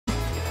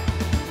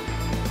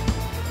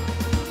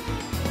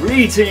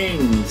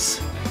Greetings,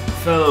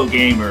 fellow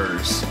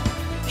gamers.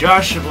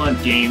 Joshua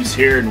Blunt Games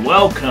here, and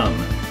welcome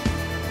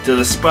to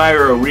the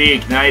Spyro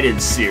Reignited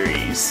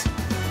series.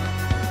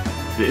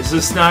 This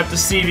is not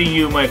deceiving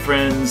you, my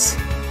friends.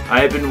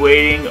 I have been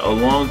waiting a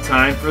long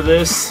time for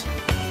this.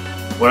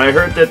 When I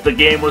heard that the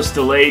game was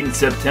delayed in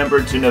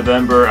September to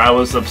November, I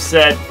was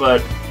upset,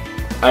 but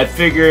I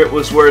figure it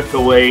was worth the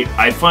wait.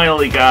 I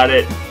finally got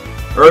it.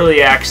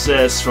 Early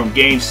access from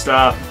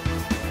GameStop.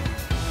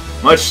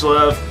 Much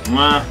love.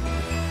 Mwah.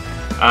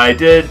 I'm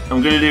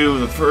gonna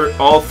do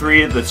all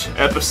three of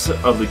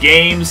the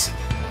games.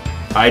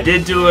 I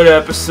did do an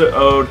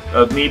episode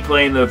of me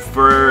playing the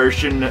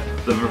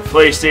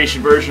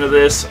PlayStation version of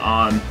this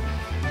on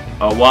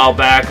a while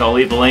back. I'll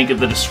leave a link in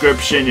the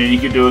description, and you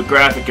can do a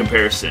graphic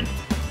comparison.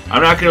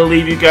 I'm not gonna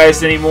leave you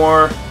guys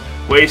anymore,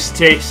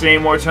 waste any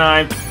more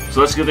time.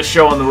 So let's get the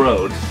show on the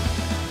road.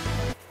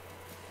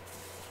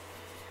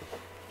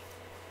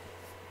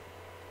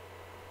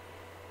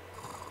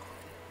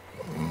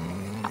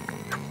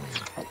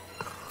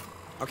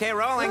 Okay,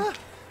 rolling.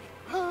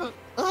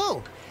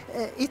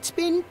 It's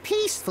been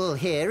peaceful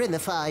here in the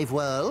 5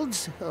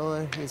 worlds,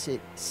 or is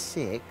it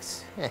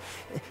 6?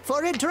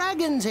 For a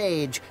dragon's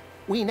age,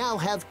 we now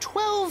have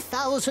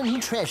 12,000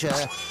 treasure,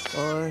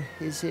 or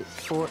is it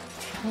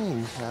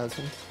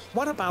 14,000?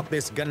 What about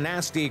this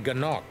Ganasty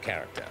Gnorc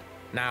character?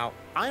 Now,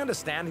 I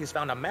understand he's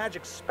found a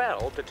magic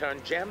spell to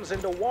turn gems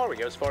into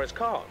warriors for his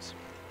cause.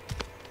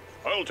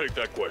 I'll take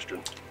that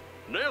question.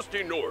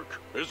 Nasty Gnorc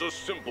is a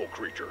simple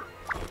creature.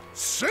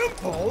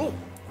 Simple?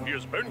 He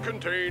has been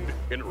contained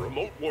in a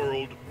remote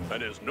world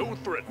and is no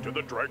threat to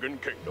the Dragon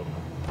Kingdom.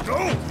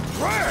 No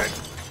threat?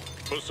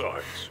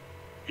 Besides,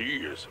 he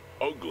is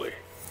ugly.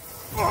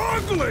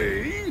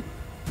 Ugly?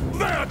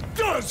 That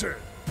does it!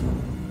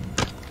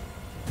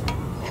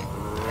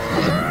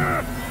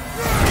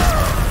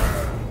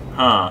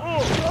 Huh.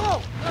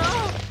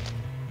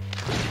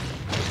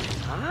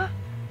 Huh?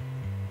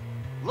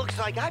 Looks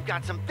like I've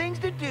got some things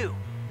to do.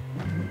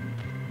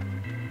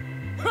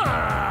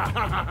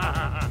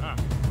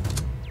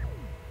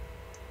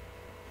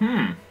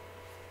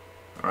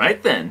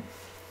 Alright then.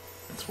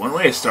 That's one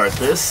way to start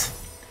this.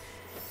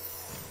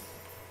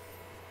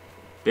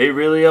 They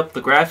really upped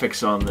the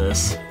graphics on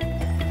this.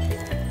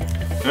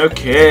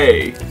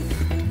 Okay.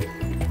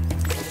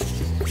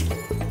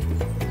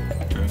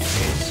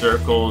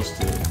 Circles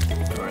to...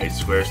 Alright,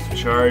 squares to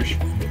charge.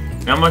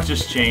 Not much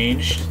has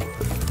changed.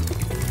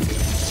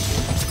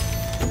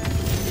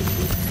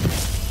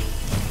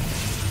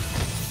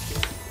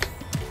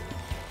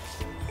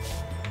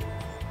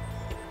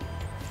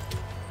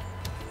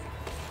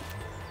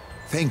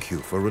 Thank you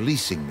for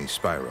releasing me,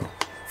 Spyro.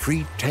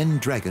 Free 10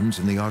 dragons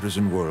in the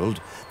Artisan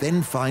world,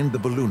 then find the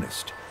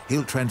balloonist.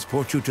 He'll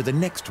transport you to the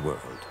next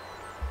world.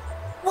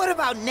 What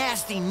about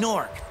Nasty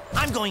Gnorc?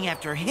 I'm going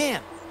after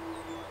him.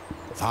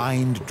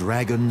 Find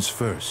dragons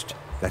first.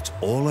 That's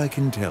all I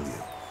can tell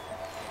you.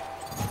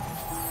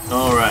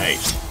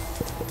 Alright.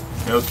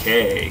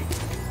 Okay.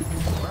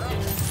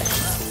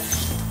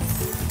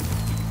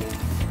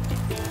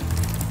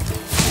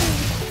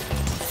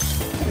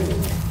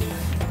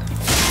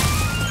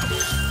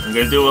 I'm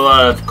gonna do a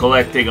lot of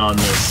collecting on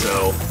this,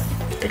 so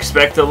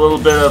expect a little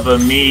bit of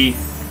me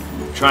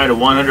trying to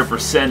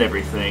 100%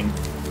 everything.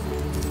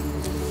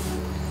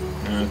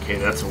 Okay,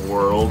 that's a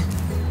world.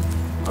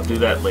 I'll do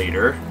that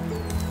later.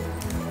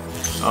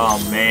 Oh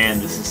man,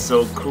 this is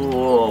so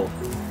cool.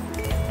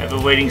 I've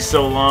been waiting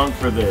so long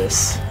for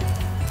this.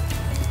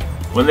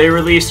 When they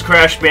released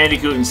Crash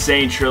Bandicoot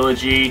Insane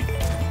Trilogy,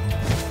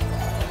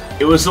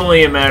 it was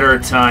only a matter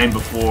of time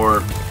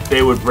before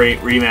they would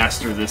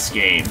remaster this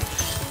game.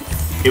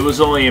 It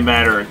was only a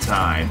matter of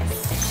time.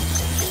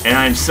 And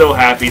I'm so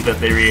happy that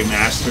they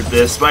remastered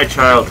this. My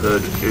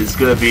childhood is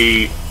gonna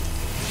be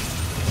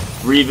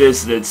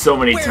revisited so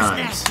many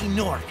times. Nasty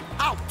Gnorc?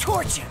 I'll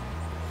torch him.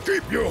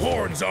 Keep your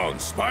horns on,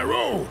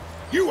 Spyro.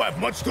 You have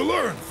much to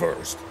learn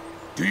first.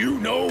 Do you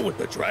know what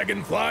the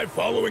dragonfly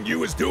following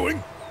you is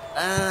doing?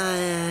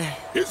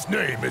 His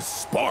name is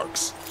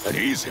Sparks, and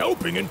he's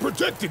helping and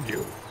protecting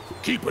you.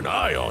 Keep an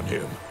eye on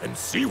him and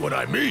see what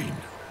I mean.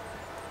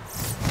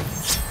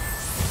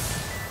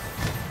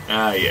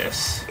 Ah,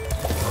 yes.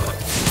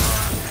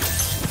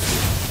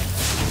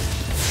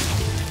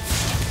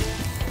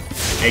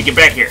 Hey, get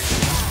back here.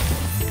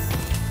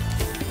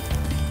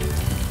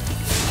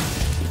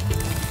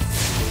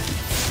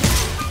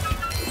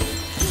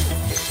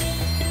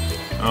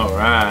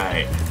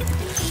 Alright.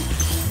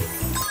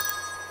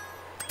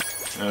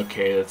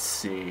 Okay, let's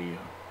see.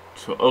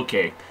 So,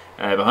 okay.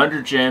 I have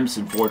 100 gems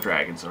and 4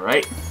 dragons,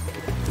 alright?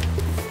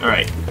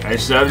 Alright. I'm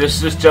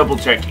just double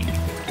checking.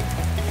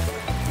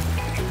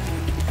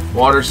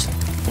 Water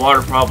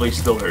probably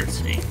still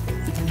hurts me.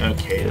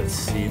 Okay, let's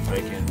see if I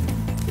can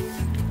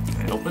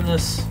I open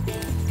this?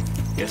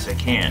 Yes, I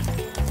can.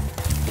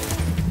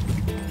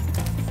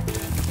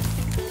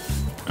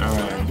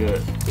 Alright,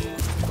 good.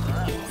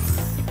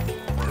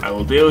 I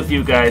will deal with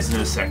you guys in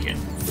a second.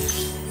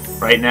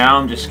 Right now,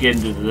 I'm just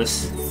getting to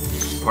this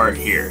part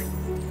here.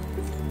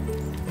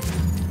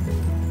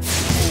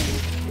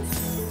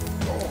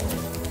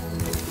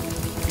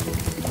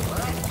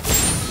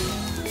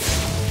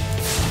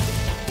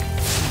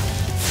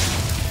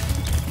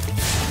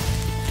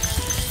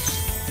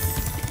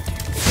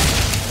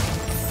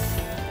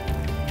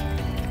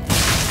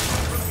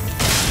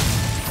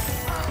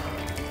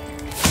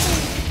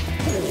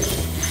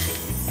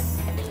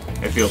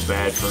 feel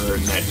bad for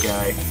hurting that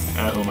guy.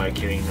 Who am I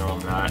kidding? No, I'm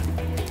not.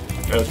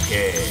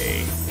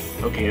 Okay.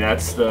 Okay,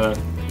 that's the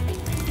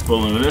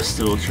balloonist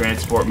who will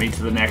transport me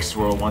to the next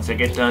world once I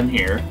get done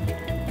here.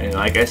 And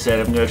like I said,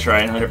 I'm going to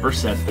try and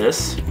 100%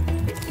 this.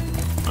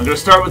 I'm going to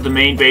start with the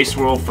main base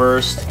world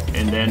first,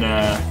 and then,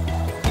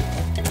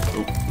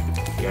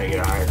 gotta get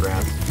a higher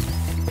ground.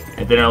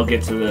 And then I'll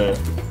get to the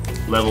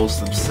levels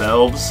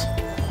themselves.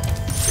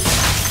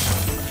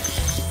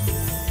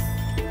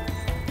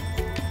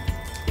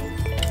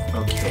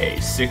 Okay,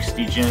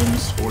 60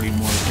 gems, 40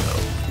 more to go.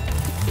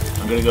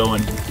 I'm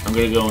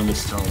gonna go in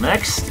this tunnel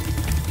next.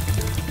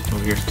 Oh,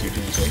 here's 2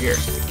 gems right here.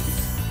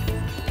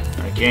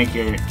 I can't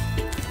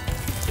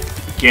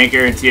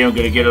guarantee I'm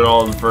gonna get it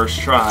all in the first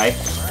try.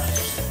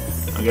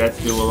 I'm gonna have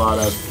to do a lot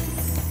of...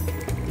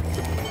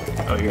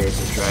 Oh, here's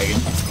a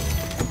dragon.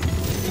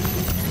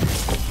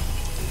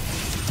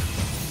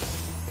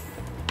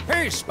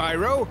 Hey,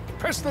 Spyro!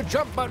 Press the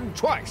jump button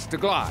twice to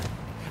glide.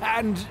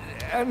 And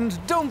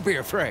don't be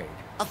afraid.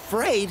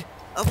 Afraid?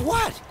 Of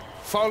what?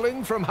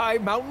 Falling from high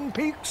mountain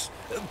peaks?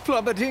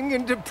 Plummeting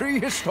into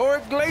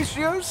prehistoric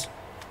glaciers?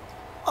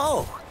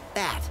 Oh,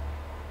 that.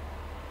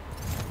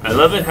 I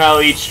love it how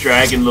each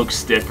dragon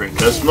looks different,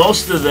 because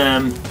most of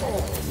them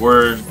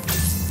were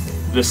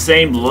the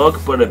same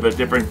look, but of a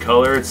different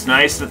color. It's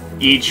nice that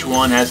each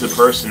one has a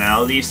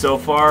personality so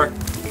far.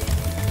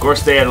 Of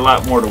course, they had a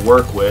lot more to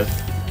work with,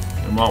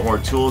 and a lot more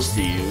tools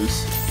to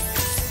use.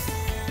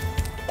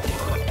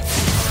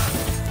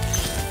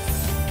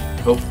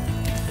 Oh.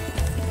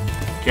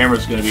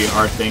 Camera's going to be a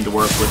hard thing to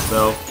work with,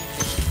 though.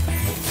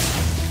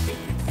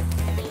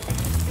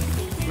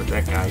 Where'd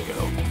that guy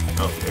go?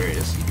 Oh, there he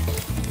is.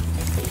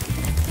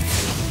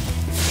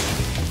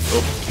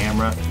 Oh,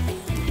 camera.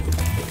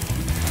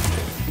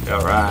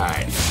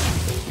 Alright.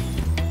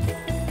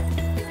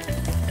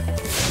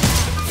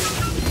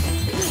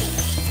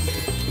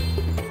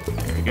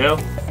 There we go.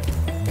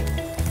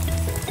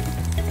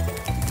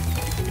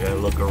 Gotta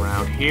look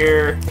around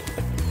here.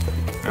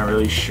 Not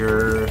really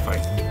sure if I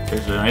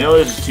know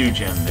there's a 2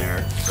 gem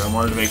there, so I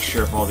wanted to make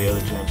sure if all the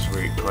other gems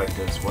were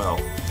collected as well.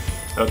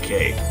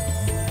 Okay.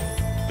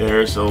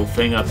 There's a little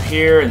thing up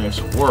here, and there's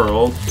a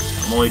world.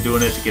 I'm only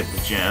doing it to get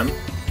the gem.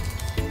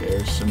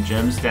 There's some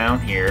gems down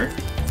here.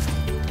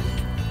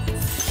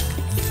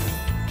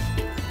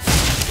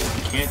 I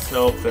can't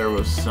tell if there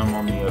was some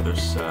on the other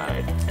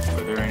side.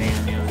 Were there any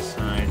on the other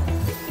side?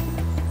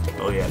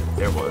 Oh yeah,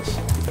 there was.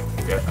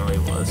 Definitely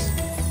was.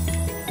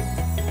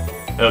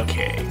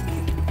 Okay.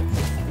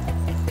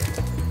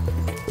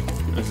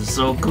 This is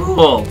so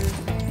cool!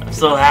 I'm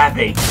so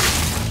happy!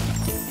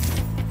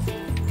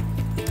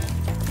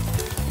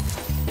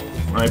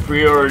 When I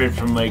pre-ordered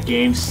from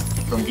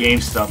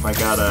GameStop, I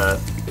got a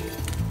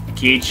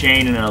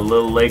keychain and a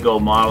little Lego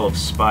model of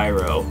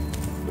Spyro.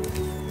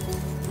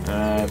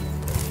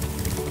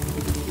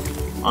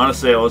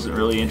 Honestly, I wasn't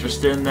really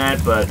interested in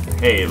that, but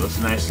hey, it was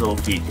a nice little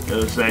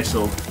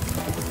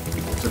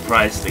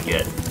surprise to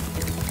get.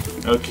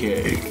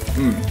 Okay,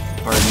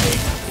 pardon me.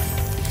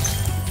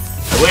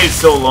 I waited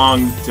so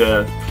long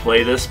to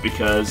play this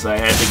because I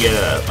had to get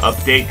an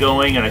update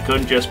going, and I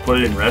couldn't just put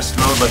it in rest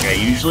mode like I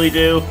usually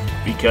do,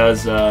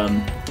 because,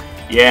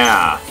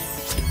 yeah,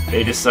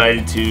 they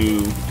decided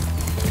to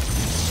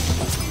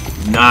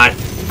not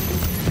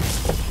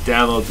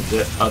download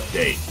the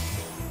update.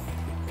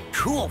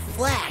 Cool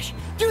flash.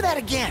 Do that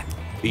again.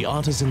 The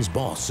artisan's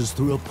boss is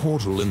through a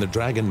portal in the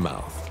dragon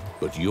mouth,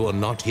 but you're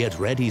not yet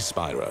ready,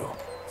 Spyro.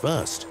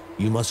 First,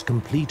 you must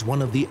complete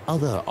one of the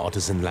other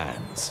artisan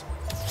lands.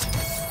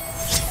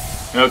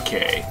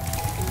 Okay.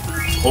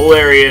 Whole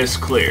area is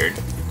cleared.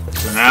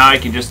 So now I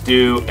can just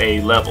do a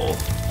level.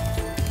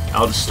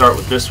 I'll just start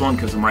with this one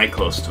because I'm right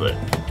close to it.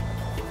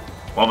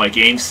 While my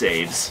game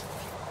saves.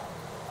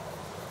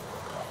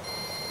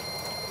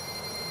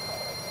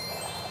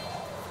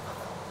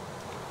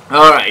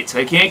 Alright,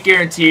 I can't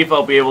guarantee if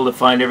I'll be able to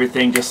find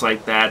everything just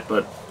like that,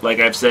 but like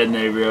I've said in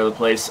every other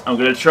place, I'm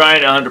going to try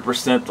and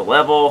 100% the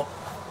level.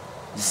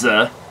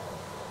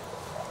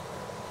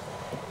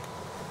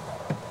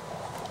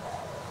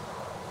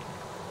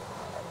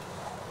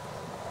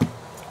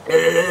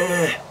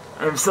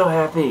 I'm so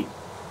happy.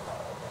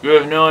 You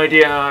have no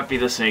idea how happy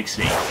this makes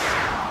me.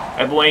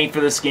 I've been waiting for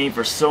this game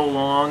for so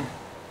long.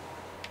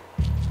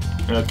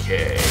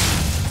 Okay.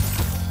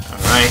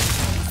 Alright.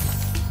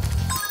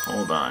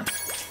 Hold on.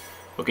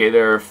 Okay,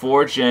 there are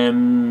 4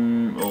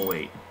 gems. Oh,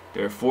 wait.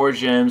 There are 4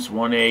 gems,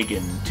 1 egg,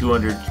 and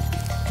 200.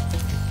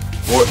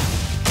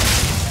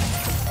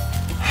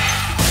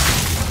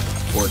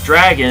 4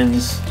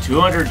 dragons,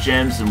 200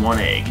 gems, and 1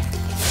 egg.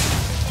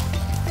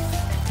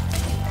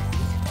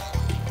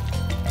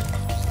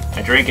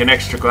 I drank an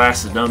extra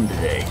glass of Num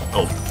today.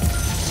 Oh.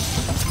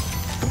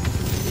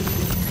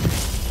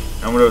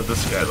 I wonder what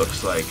this guy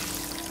looks like.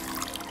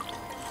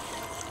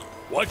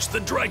 Watch the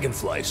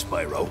dragonfly,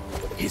 Spyro.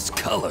 His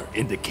color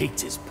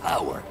indicates his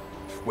power.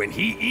 When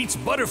he eats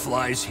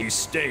butterflies, he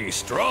stays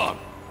strong.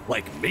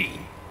 Like me.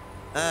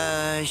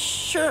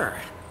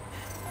 Sure.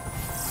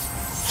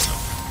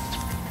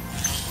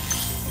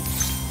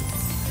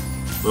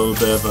 little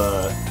bit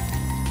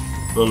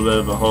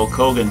of a Hulk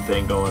Hogan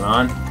thing going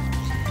on.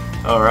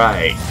 All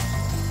right.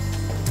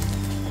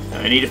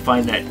 I need to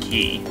find that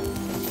key.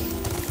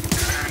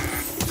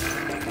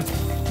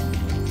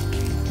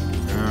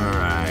 All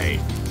right.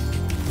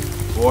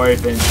 Before I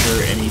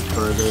venture any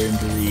further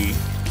into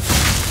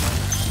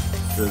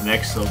the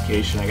next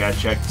location, I gotta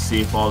check to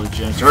see if all the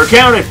gems are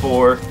accounted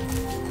for.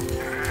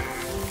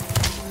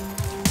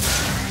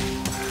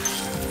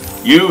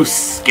 You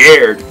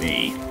scared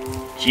me.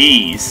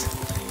 Jeez.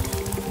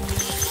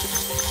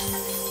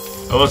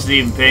 I wasn't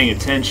even paying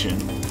attention.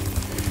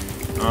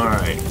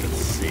 Alright, let's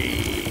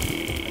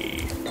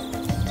see.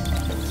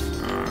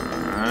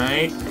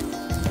 Alright.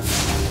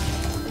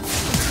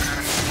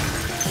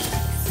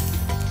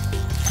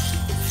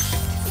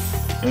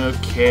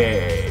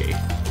 Okay.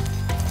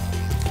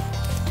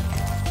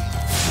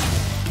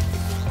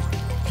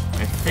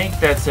 I think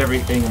that's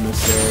everything in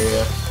this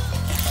area.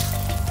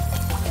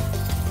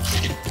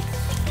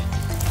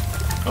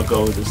 I'll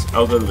go with this.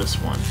 I'll go to this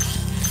one.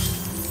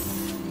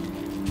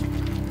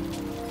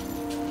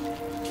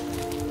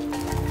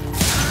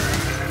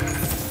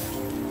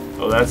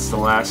 Oh, that's the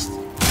last.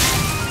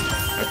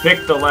 I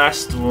picked the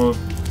last one.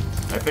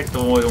 I picked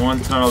the one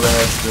tunnel that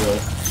has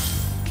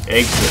the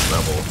exit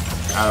level.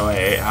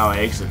 How I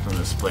exit from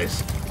this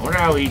place? I wonder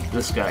how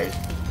this guy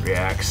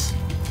reacts.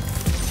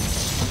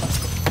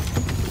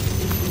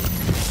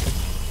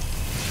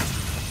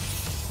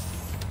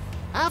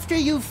 After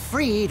you've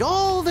freed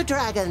all the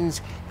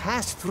dragons,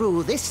 pass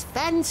through this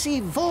fancy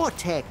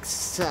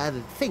vortex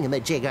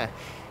thingamajigger.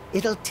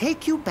 It'll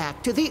take you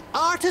back to the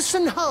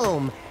artisan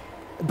home.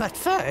 But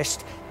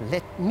first,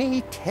 let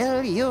me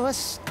tell you a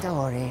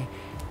story.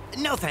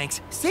 No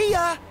thanks. See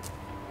ya!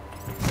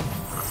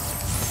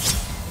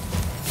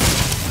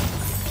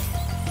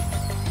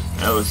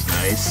 That was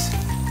nice.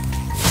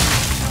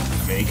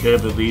 I mean, he could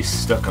have at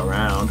least stuck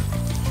around.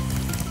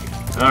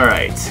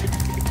 Alright.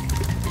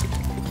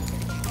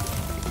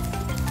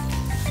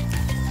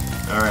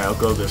 Alright, I'll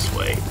go this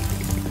way.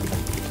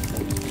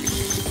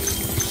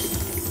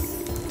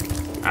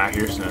 Ah,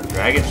 here's another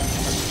dragon.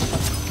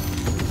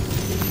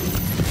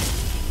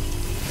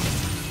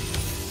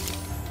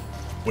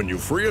 When you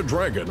free a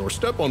dragon or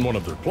step on one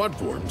of their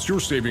platforms, you're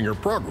saving your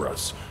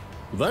progress.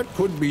 That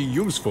could be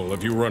useful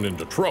if you run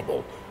into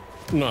trouble.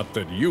 Not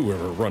that you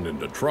ever run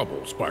into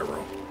trouble,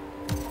 Spyro.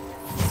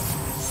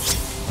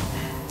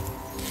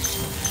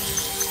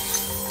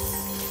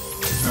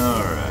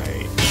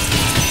 Alright.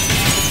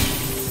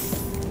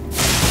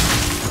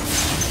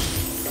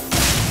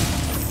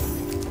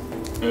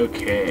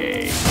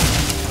 Okay.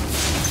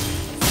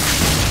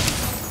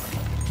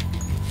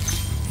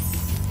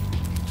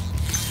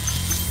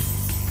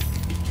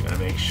 Gotta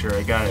make sure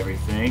I got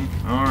everything.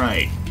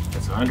 Alright.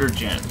 That's 100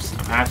 gems.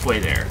 I'm halfway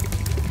there.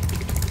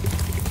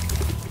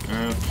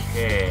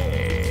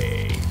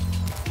 Okay.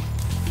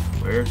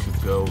 Where to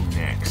go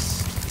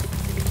next?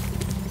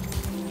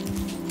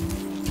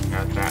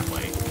 Not that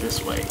way.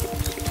 This way.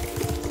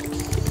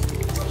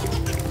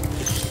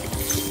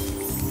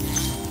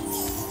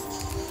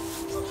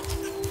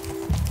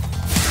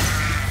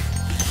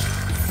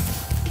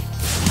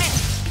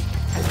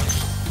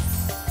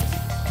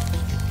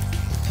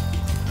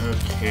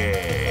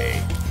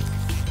 Okay.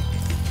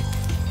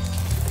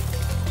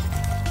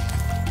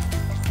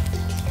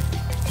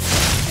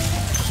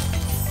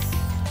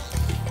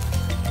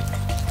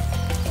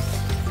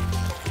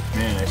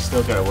 Man, I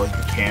still gotta work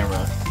the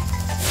camera.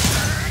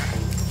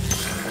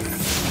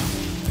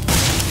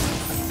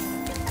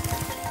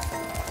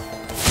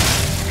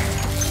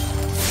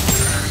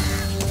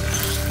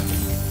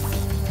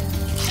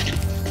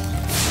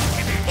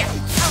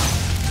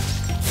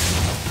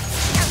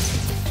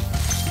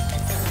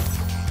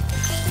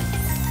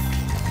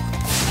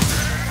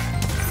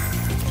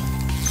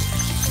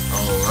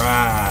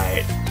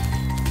 Alright.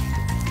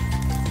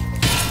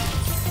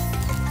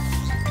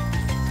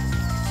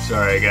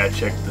 Sorry, I gotta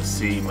check to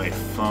see my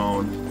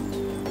phone.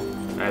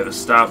 I have a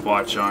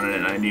stopwatch on it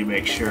and I need to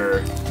make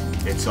sure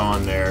it's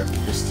on there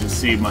just to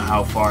see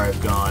how far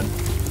I've gone.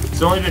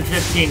 It's only been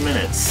 15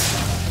 minutes.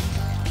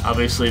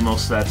 Obviously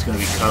most of that's going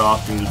to be cut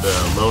off due to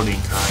the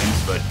loading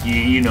times, but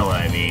you know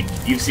what I mean.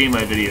 You've seen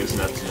my videos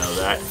enough to know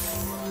that.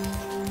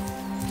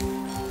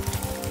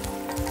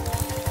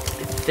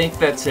 I think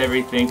that's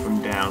everything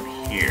from down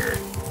here.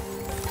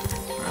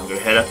 I'm going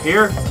to head up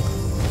here.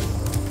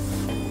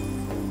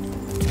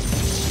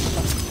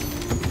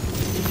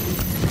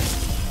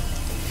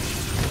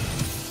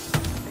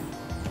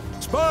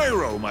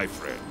 Spyro, my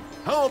friend,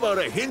 how about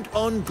a hint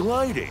on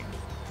gliding?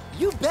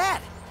 You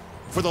bet!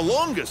 For the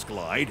longest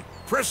glide,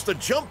 press the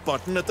jump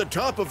button at the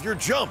top of your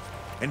jump,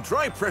 and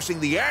try pressing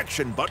the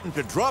action button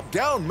to drop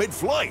down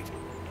mid-flight.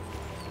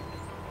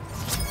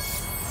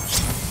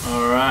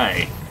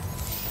 Alright.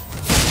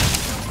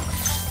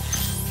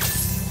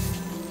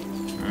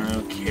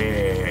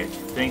 Okay, I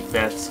think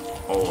that's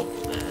all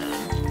of them.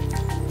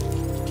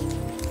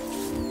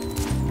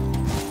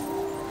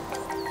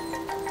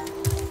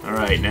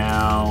 Alright,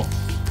 now,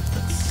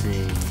 let's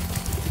see.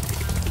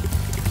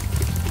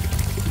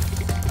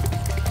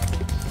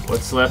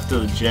 What's left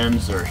of the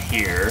gems are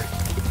here.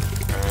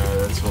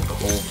 That's what the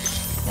whole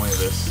point of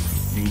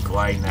this me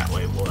gliding that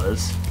way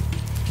was.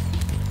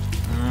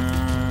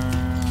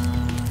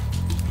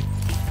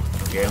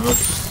 Okay, I'll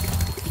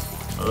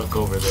look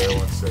over there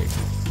one second.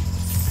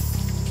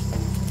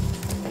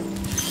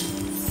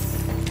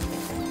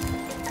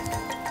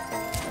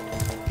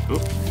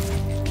 Oop.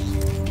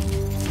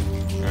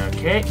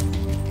 Okay.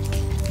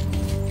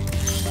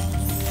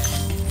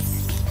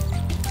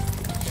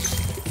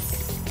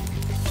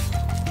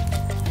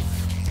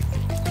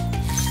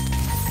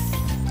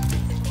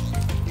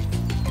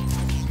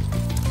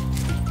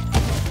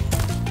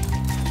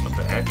 What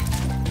the heck?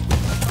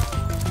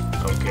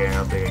 Okay, I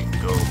don't think I can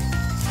go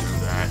through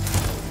that.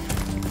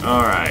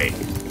 Alright.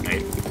 I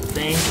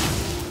think...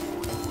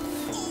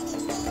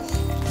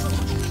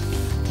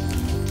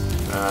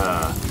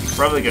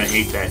 probably gonna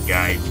hate that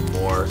guy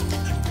more.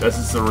 This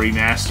is the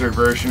remastered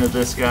version of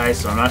this guy,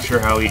 so I'm not sure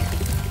how if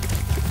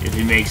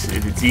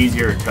it's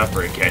easier or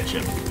tougher to catch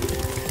him.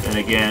 Then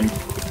again,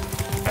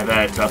 I've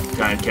had a tough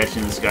time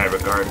catching this guy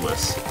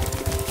regardless.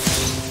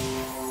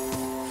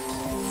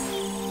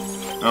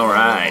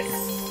 Alright.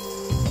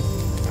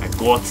 I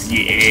got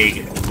the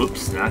egg.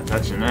 Whoops, not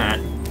touching that.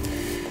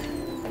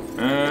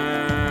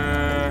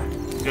 Gonna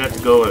have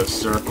to go with a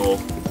circle,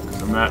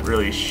 because I'm not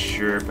really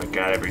sure if I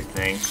got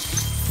everything.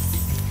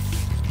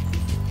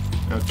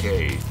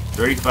 Okay,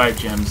 35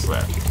 gems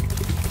left.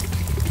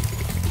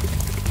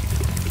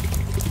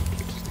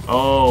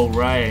 Oh,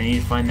 right, I need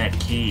to find that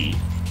key.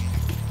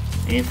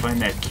 I need to find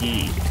that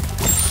key.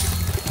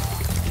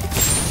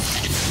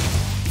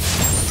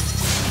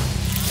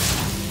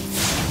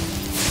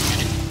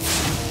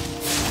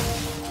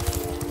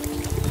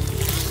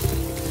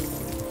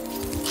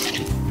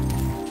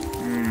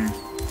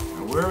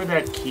 Where would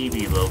that key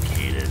be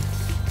located?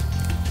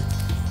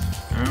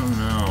 I don't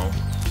know.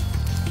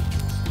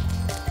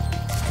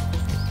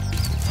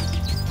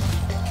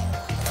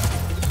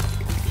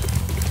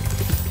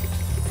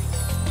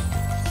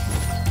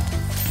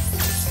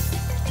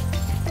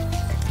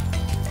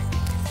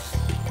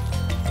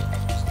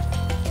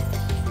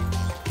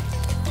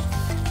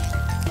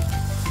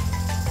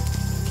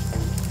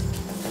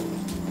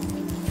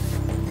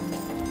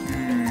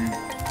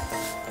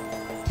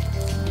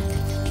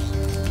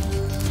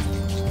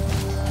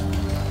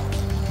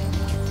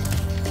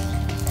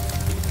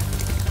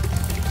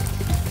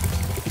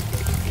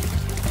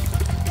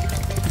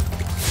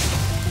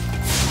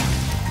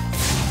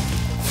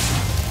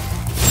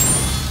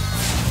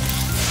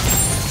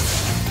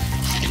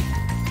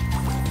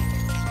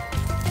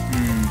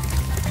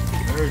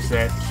 Where's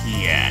that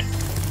key at?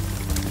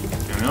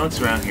 I know it's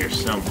around here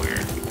somewhere.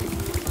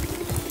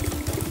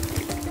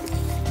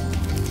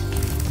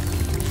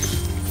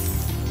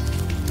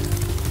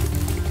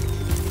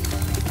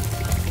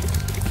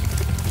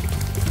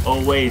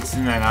 Oh wait, it's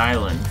in that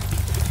island.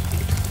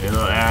 The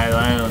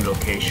island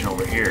location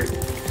over here.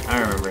 I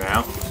remember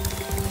now.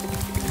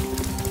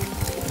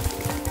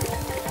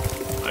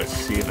 Let's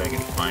see if I can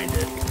find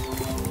it.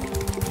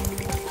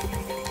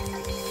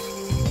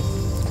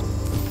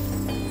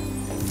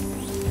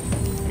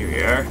 Here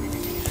we are.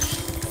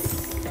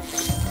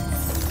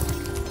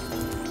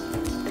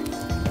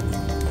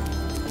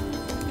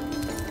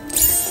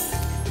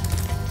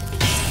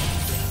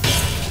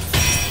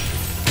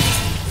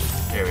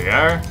 There we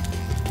are.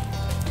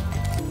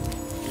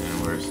 And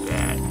where's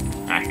that?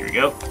 Ah, here we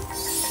go.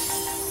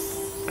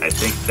 I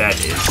think that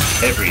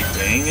is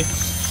everything.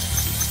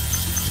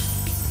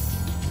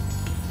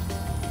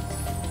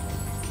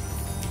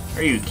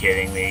 Are you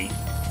kidding me?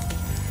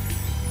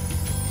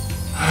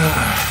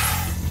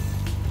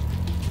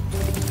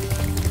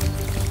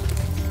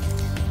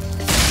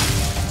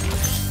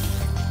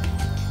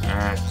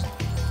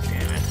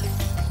 Damn it.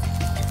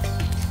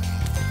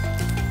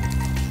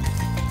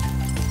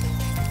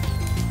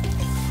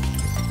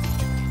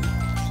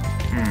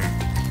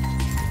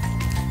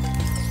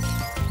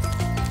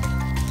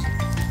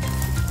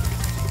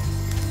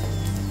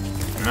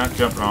 I'm not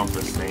jumping off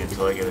this thing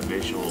until I get a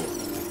visual.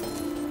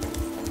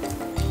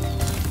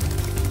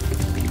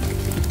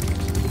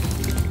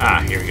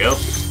 Ah, here we go.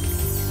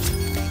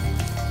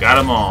 Got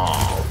them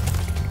all.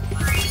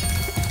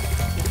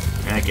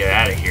 And I get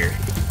out of here.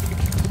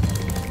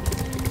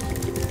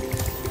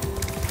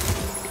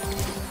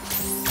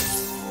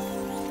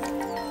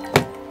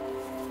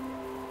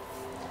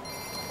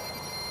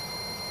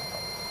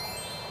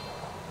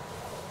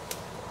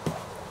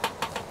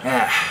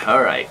 Ah,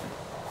 alright.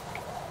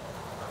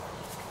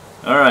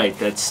 Alright,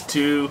 that's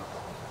 2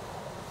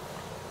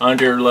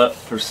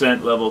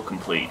 % level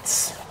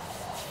completes.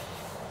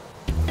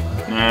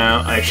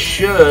 Now, I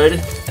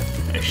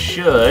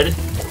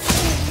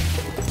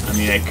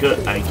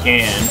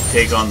can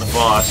take on the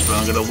boss, but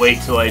I'm gonna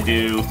wait till I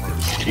do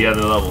the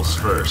other levels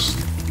first.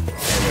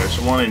 And there's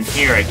one in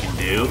here I can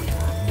do.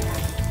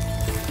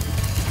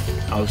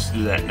 I'll just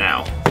do that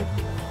now.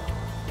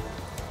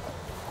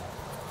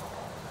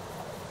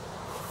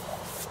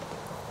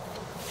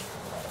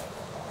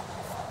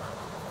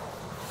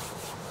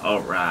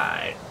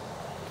 Alright.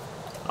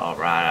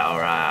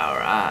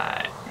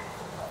 Alright.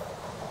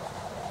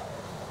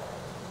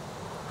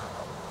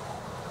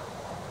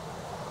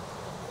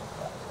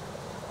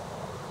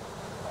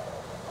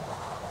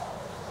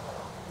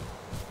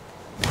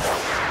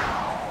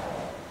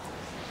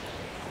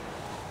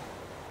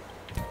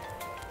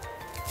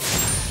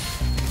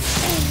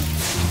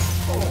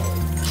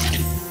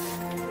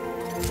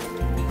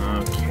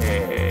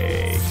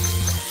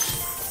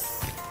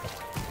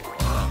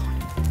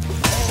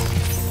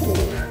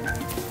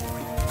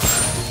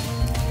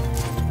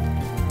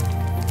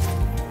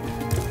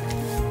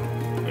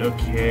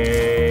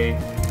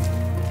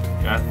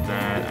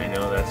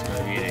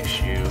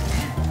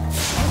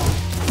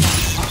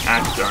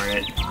 Ah, darn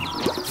it.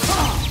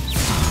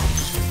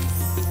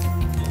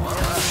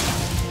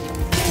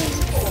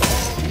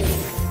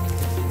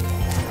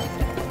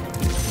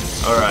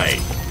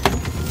 Alright.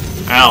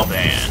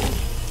 Alban.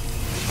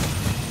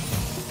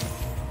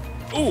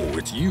 Oh,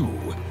 it's you.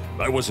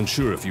 I wasn't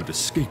sure if you'd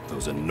escape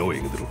those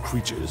annoying little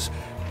creatures.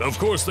 Of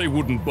course, they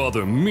wouldn't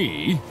bother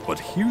me,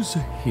 but here's a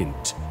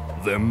hint.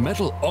 Their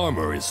metal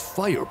armor is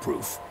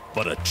fireproof,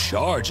 but a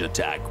charge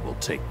attack will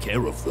take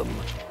care of them.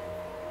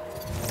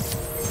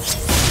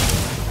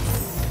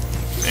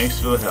 Thanks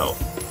for the help.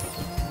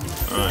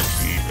 Oh,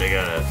 jeez, I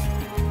gotta...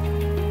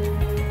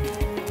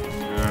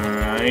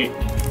 Alright.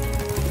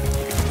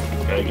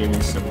 Gotta give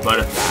me some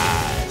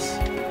butterflies.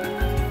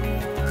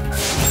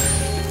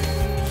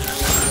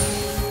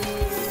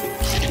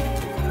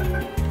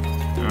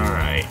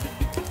 Alright.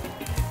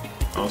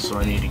 Also,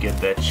 I need to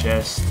get that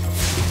chest.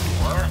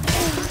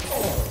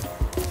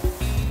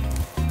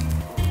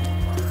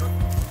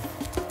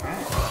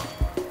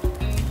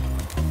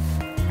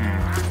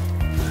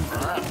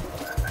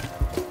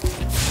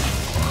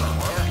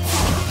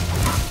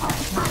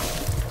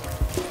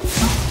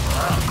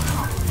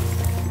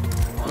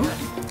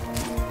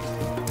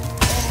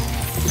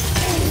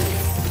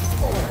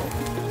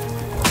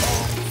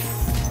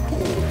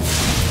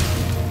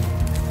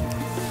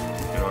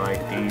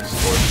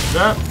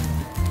 Up.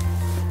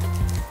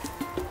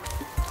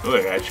 Oh,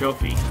 I got a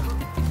trophy.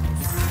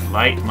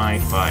 Light my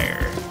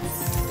fire.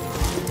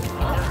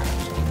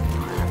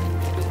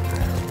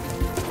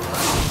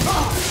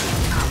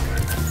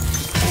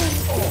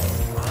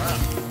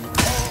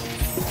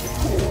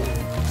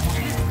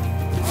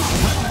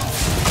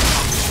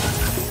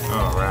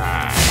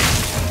 Alright.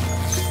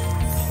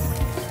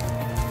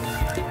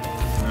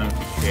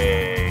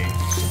 Okay.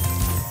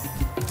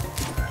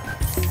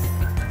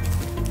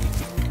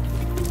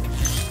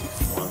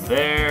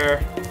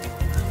 There.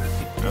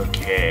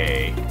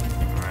 Okay.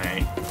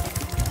 Alright.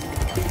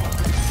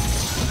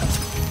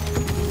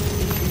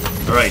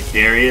 Alright,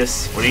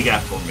 Darius, what do you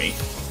got for me?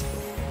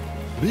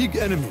 Big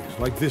enemies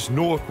like this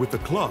Nork with the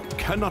club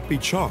cannot be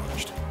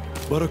charged,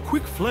 but a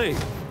quick flame,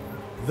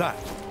 that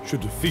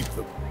should defeat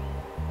them.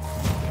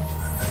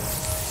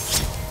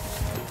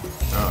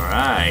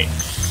 Alright.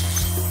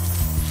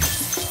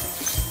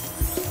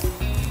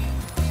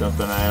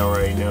 Something I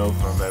already know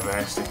from my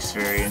vast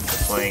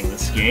experience of playing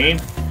this game.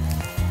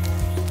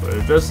 But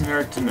it doesn't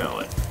hurt to know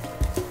it.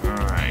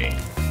 Alright.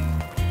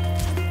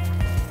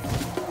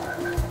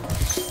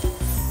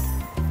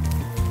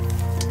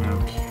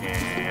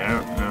 Okay, I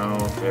don't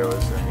know if there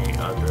was any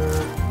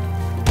other...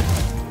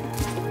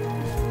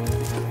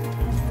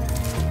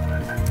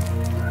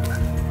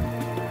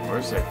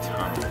 Where's that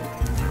tunnel? I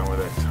don't know where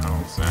that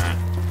tunnel's at.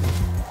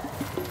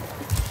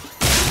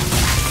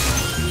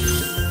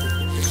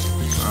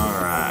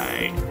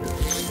 Alright.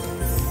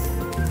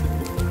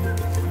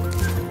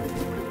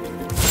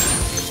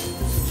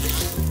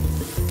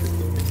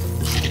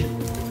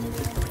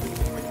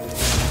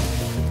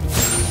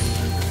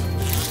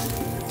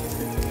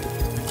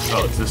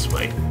 Oh, it's this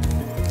way.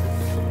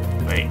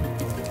 Wait.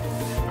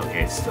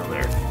 Okay, it's still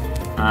there.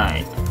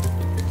 Alright.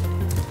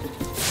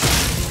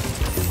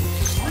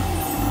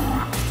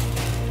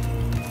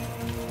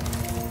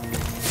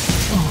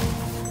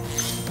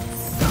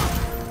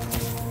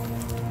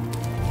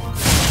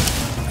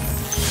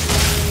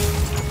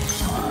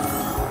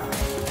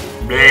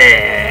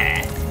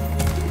 Bleh.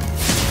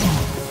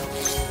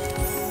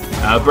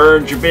 I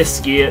burned your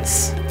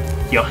biscuits.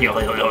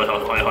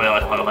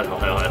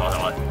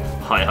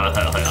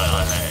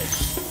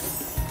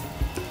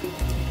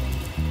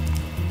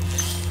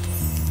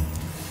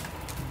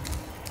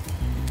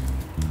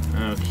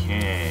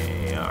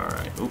 Okay,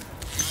 alright. Oop.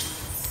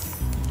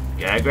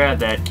 Yeah, I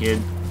grabbed that,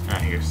 kid. Ah,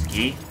 here's the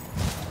key.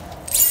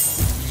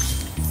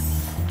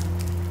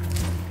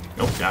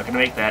 Nope, not gonna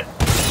make that.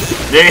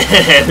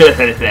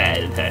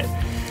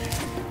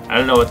 I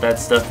don't know what that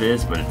stuff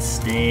is, but it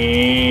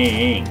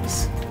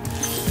stings.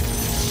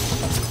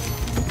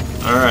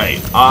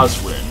 Alright,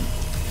 Oswin.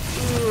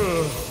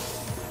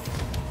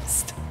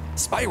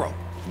 Spyro,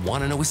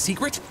 wanna know a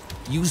secret?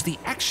 Use the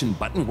action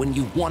button when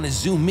you want to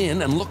zoom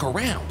in and look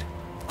around.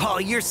 Oh,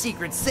 your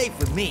secret's safe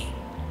with me.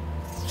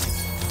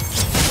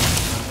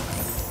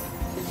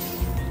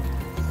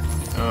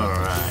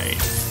 Alright.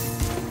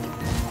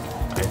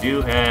 I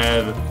do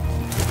have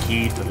the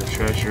key to the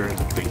treasure at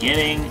the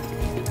beginning,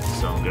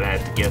 so I'm gonna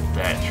have to get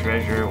that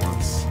treasure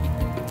once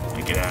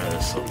I get out of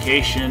this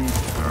location.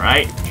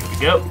 Alright, here we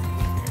go.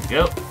 Here we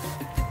go.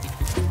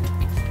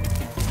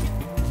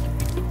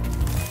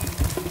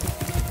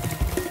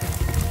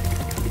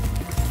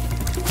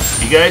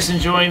 You guys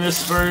enjoying this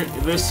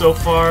so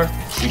far?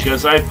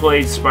 Because I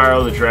played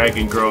Spyro the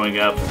Dragon growing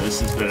up, and this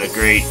has been a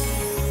great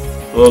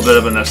little bit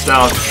of a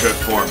nostalgia trip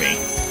for me.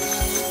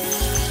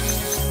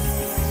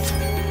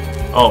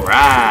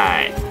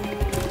 Alright.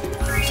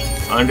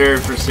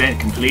 100%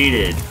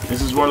 completed.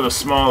 This is one of the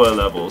smaller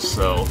levels,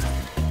 so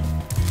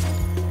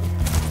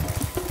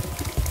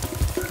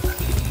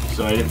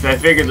I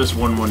figured this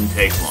one wouldn't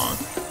take long.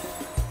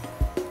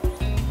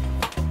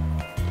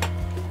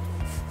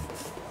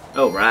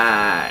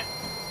 Alright.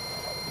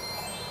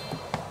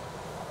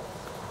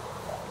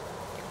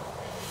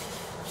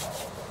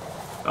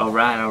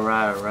 Alright,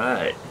 alright,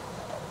 alright.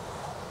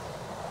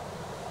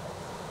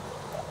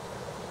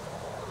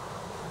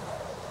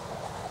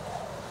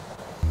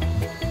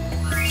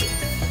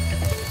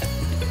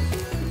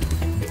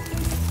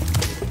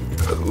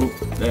 Oh,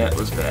 that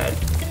was bad.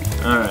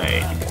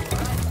 Alright.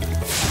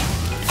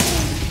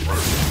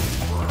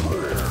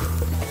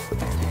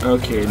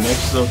 Okay,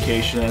 next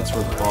location, that's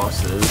where the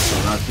boss is, so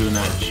I'm not doing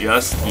that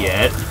just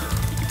yet.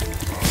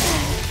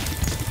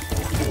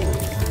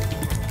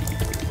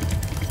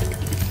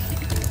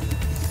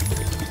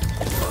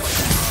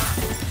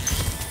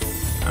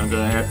 I'm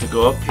gonna have to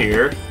go up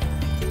here.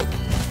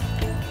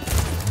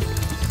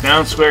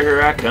 Town Square,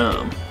 here I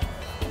come.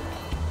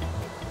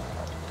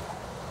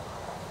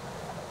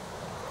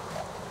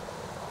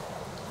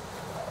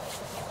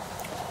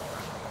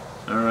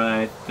 Alright,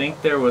 I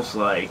think there was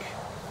like,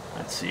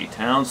 let's see,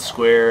 Town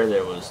Square,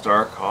 there was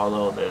Dark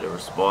Hollow, there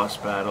was boss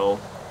battle,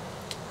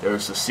 there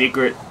was a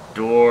secret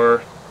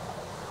door,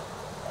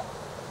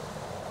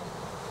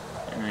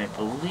 and I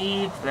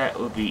believe that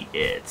would be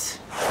it.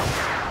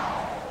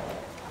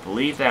 I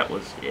believe that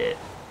was it.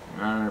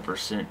 Not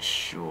 100%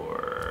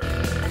 sure.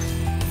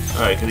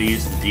 Oh, I could have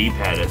used the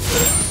D-pad at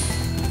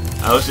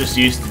the... I was just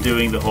used to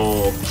doing the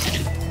whole...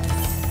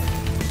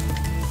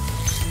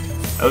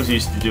 I was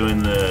used to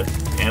doing the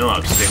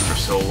analog stick for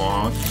so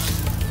long.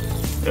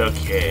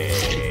 Okay.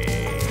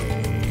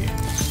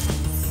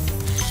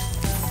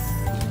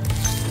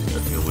 I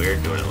feel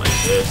weird doing it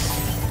like this.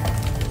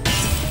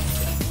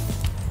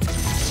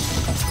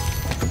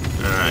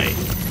 Alright.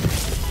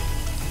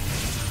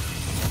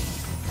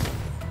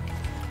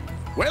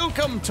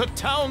 Welcome to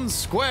Town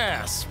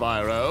Square,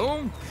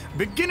 Spyro.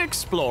 Begin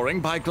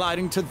exploring by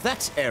gliding to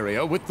that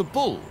area with the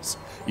bulls.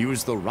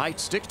 Use the right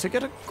stick to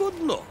get a good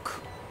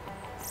look.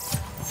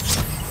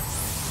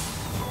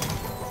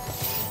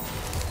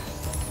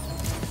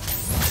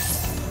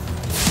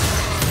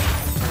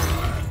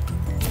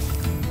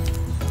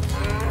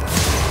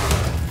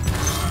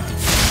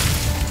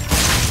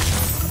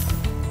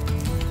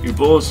 Your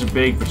bulls are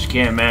big, but you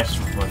can't match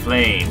my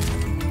flame.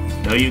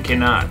 No, you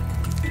cannot.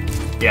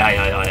 Yeah.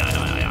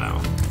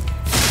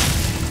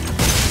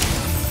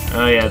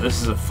 Oh yeah,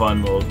 this is a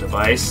fun little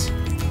device.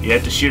 You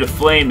have to shoot a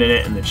flame in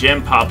it, and the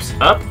gem pops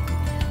up,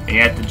 and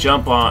you have to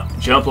jump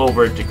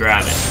over it to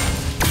grab it.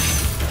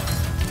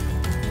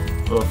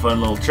 Little fun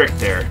little trick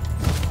there.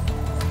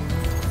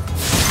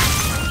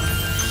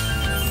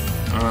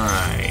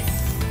 Alright.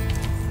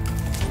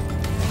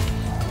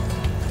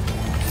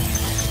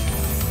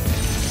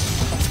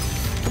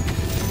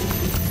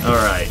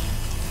 Alright.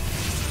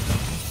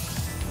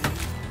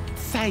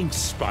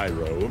 Thanks,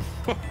 Spyro.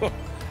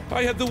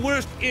 I had the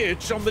worst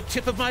itch on the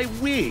tip of my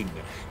wing.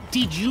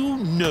 Did you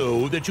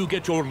know that you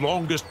get your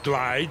longest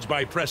glides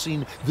by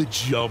pressing the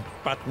jump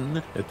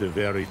button at the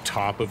very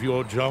top of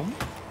your jump?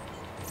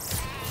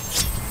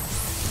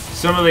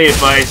 Some of the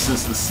advice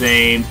is the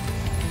same.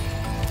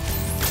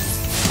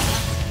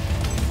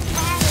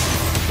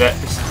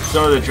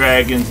 Some of the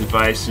dragon's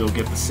advice, you'll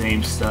get the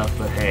same stuff,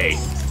 but hey.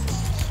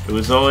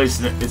 It's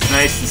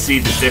nice to see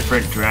the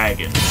different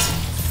dragons.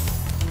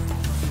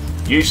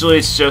 Usually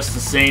it's just the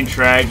same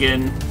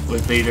dragon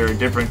with either a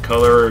different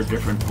color or a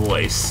different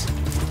voice.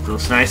 So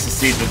it's nice to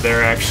see that there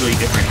are actually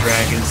different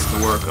dragons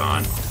to work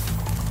on.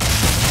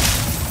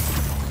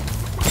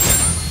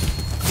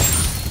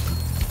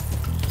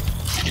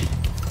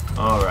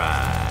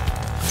 Alright.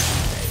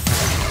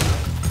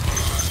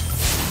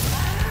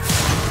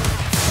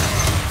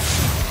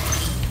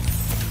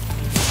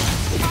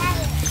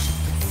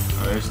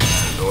 Oh, there's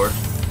the door.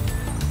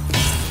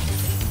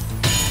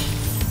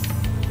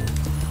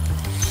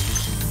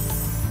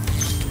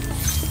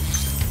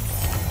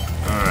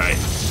 Alright.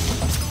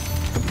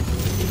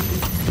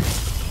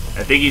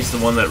 I think he's the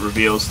one that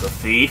reveals the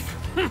thief.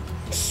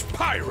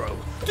 Spyro,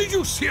 did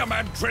you see a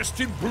man dressed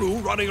in blue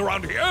running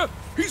around here?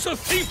 He's a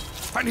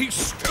thief, and he's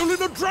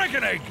stolen a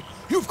dragon egg.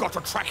 You've got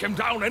to track him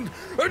down and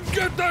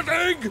get that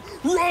egg!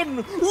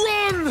 Run!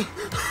 Run!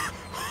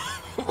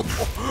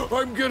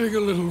 I'm getting a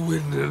little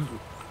winded.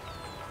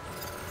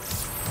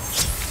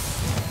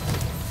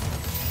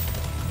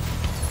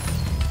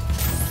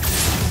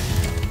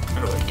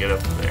 How do I get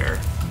up there?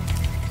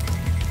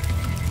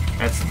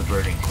 That's the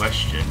burning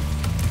question.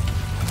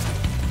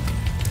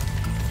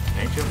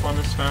 Can I jump on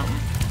this fountain?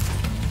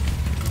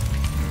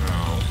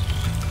 No.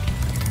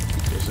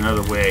 There's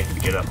another way I can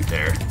get up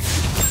there.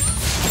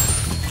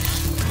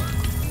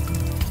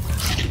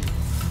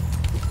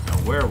 Now,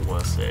 where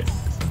was it?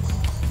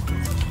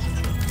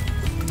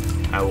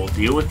 I will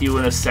deal with you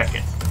in a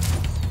second.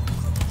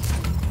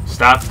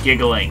 Stop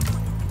giggling.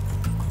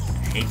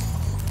 I hate...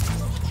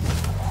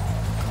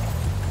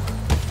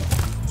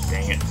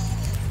 Dang it.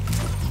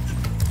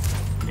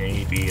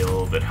 Maybe a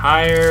little bit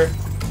higher.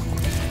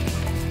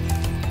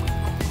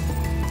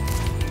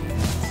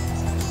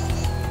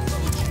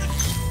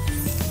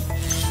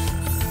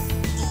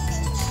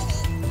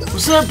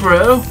 What's up,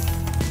 bro?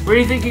 Where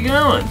do you think you're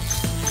going?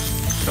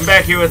 Come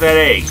back here with that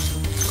egg.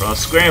 or I'll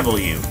scramble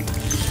you.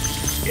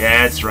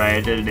 Yeah, that's right,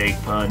 I did an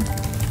egg pun.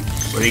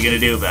 What are you gonna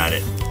do about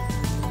it?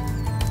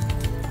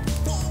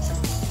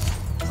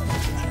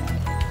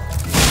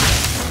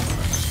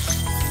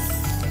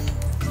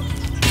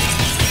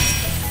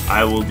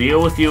 I will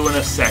deal with you in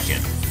a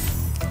second.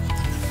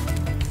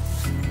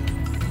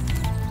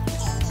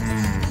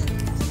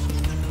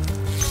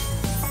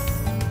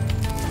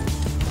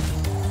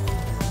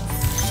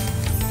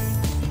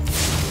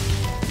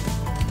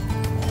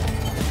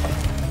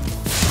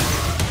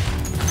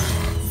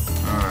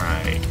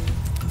 Alright.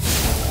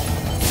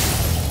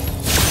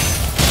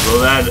 So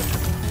that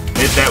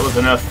hit that with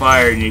enough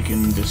fire and you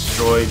can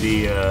destroy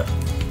the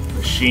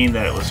machine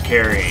that it was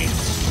carrying.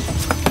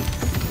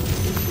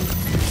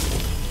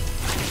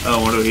 Oh,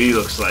 I wonder what he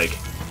looks like.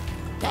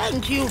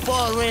 Thank you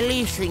for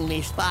releasing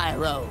me,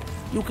 Spyro.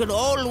 You can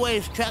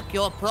always check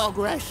your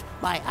progress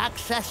by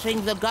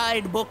accessing the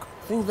guidebook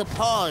through the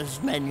pause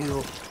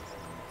menu.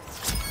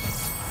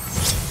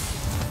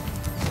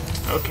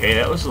 Okay,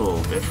 that was a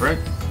little different.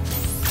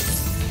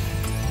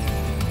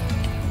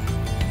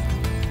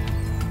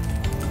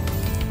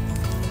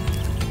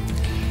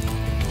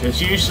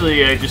 Because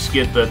usually I just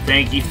get the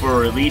 "thank you for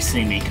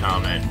releasing me"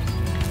 comment.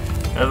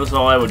 That was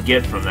all I would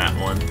get from that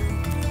one.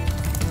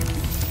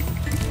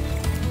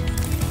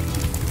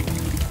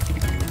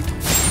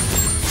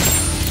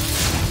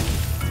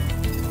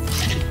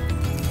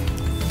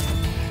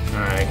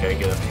 Alright, gotta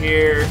get up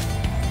here.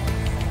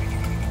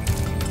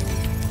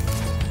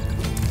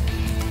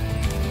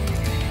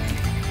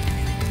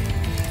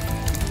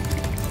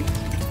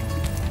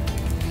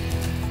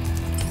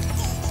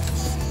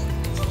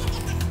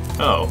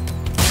 Oh.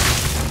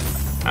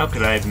 How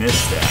could I have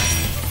missed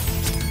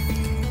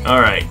that?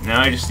 Alright, now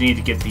I just need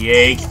to get the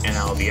egg and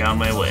I'll be on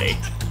my way.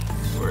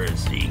 Where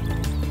is he?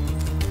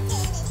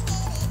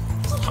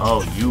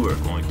 Oh, you are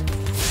going to...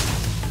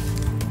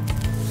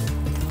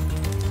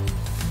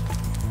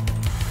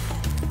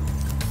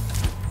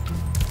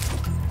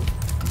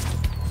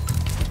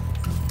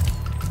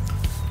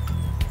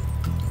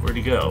 Where'd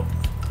he go?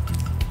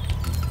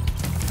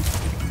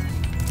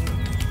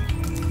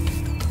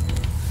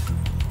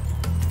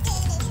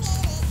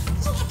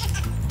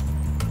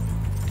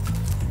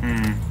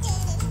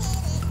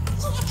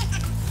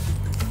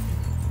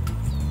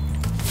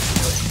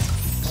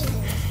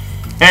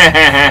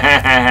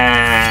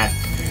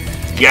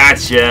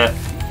 Gotcha!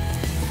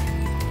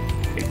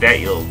 Take that,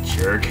 you little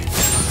jerk.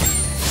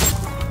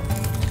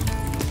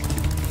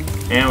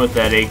 And with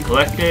that egg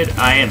collected,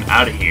 I am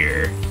out of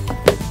here.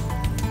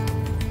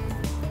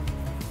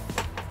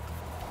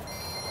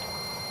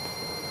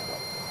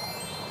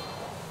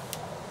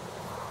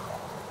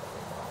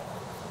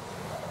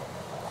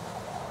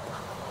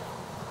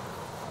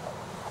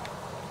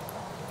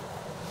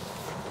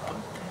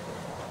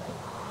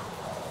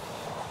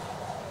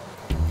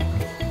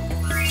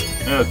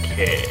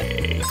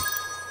 Okay.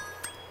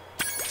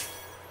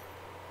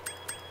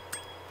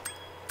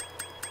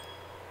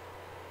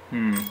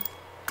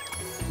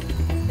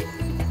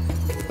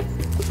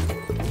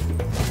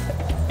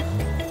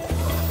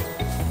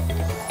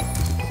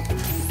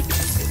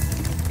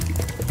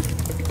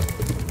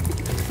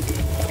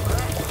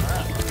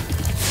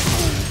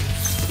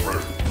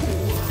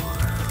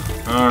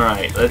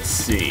 Alright, let's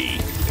see.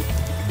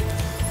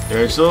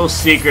 There's a little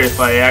secret if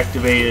I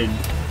activated...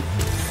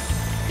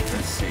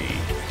 Let's see.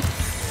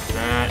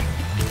 That,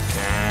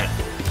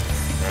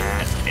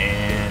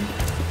 and...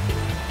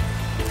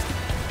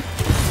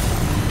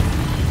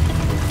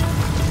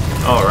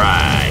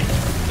 Alright.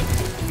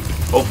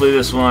 Hopefully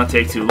this will not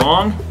take too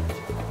long.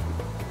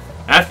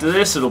 After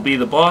this, it'll be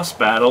the boss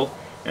battle,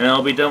 and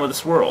I'll be done with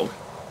this world.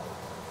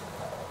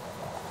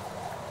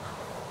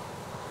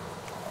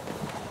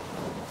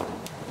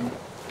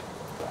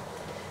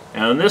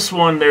 Now in this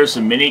one, there's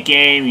a mini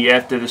game. You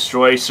have to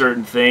destroy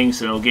certain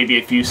things, and it'll give you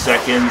a few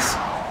seconds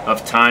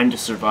of time to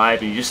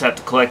survive, and you just have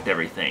to collect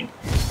everything.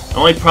 The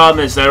only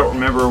problem is I don't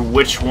remember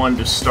which one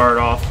to start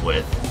off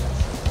with.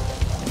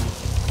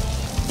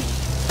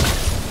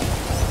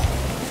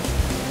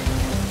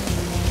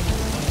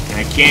 And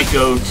I can't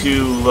go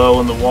too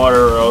low in the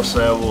water, or else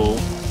I will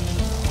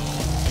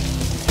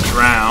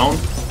drown,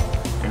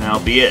 and that'll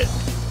be it.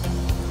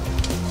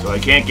 So I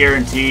can't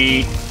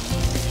guarantee...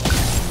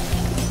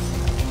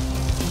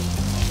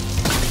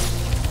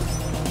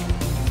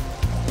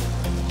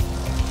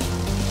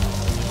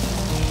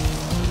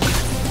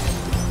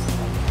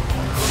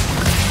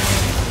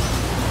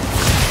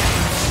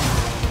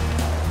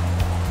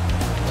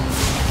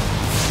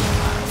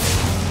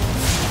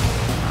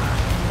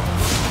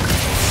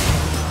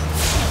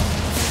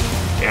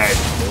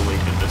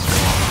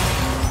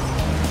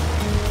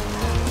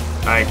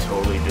 I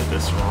totally did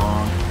this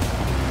wrong.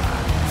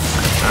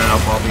 I don't know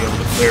if I'll be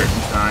able to clear it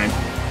in time.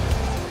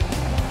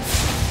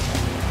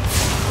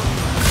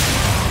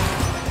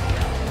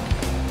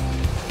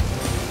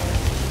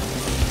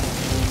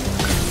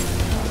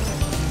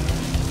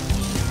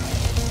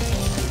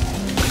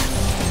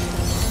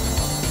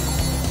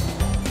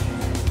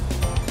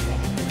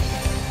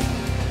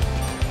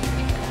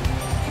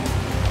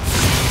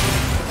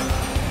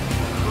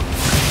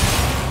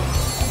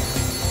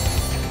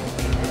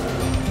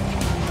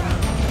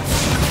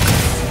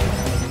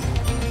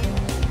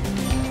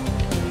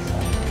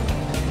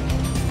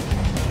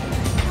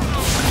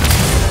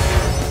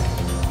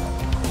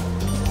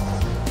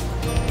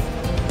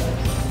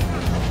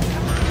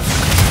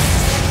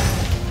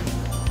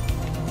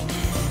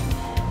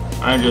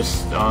 I'm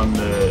just on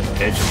the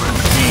edge of my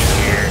seat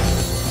here.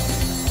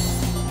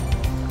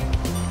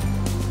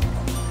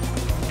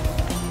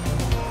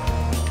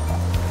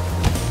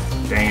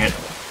 Dang it.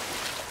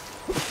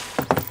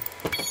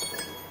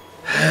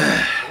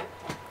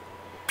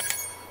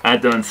 I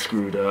done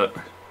screwed up.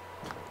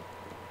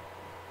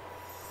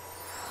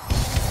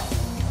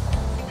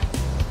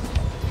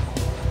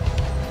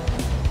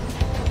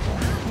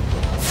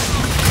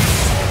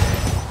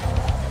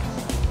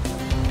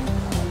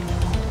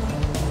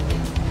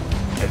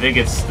 I think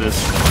it's this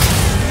one.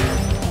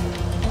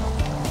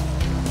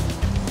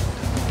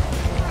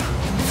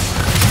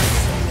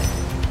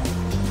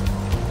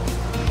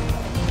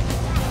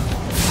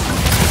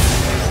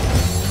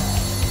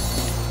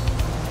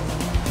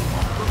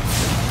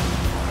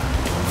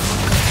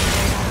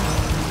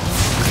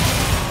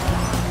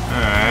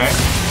 Alright.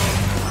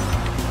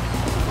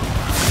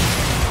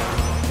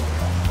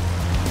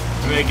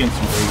 I'm making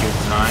some pretty good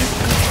time.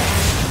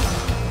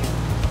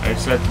 I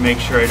just have to make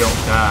sure I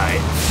don't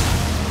die.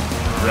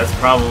 That's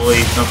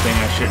probably something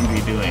I shouldn't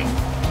be doing.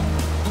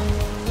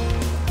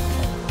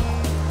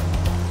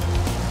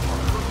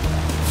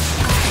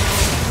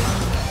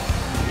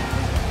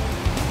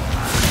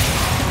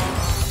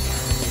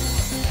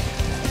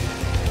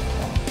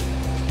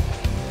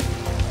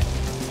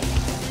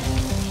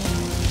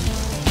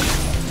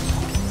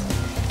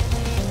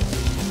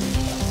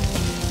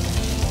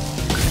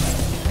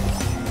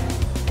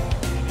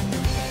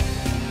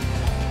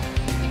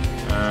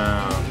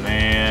 Oh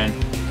man,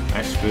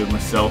 I screwed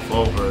myself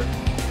over.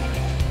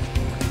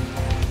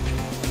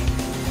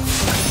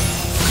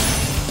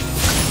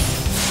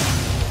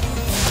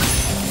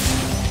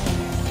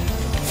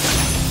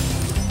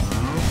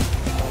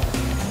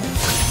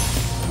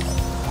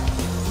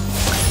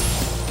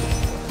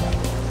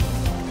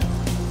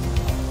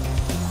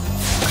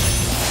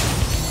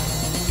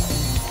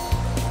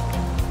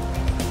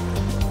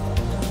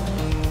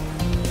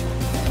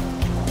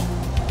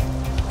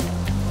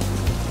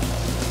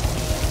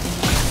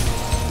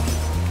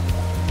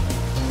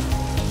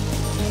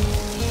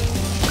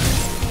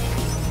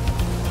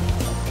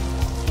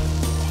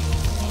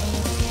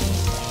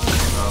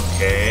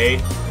 Okay, I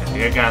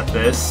think I got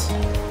this. I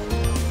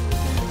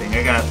think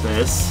I got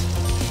this.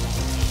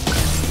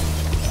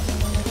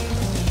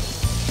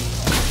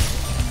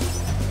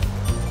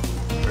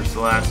 Where's the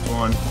last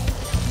one?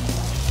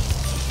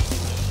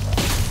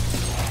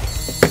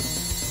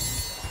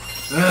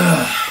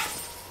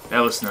 That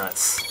was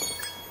nuts.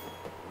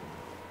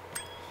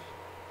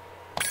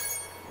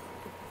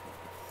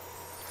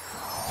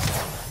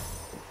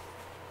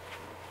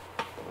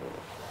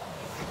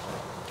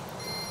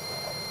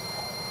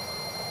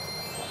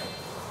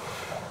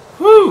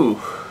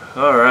 Whew!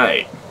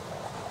 Alright.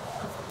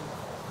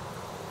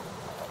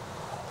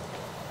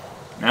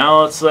 Now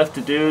all that's left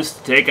to do is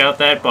to take out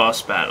that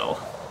boss battle.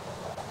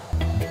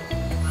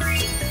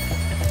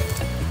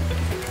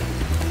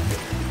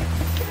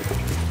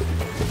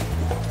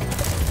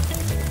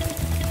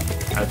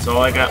 That's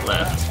all I got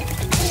left.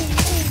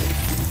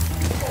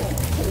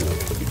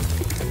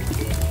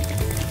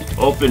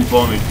 Open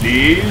for me,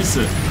 please.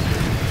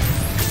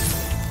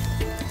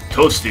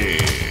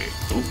 Toasty.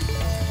 Oop.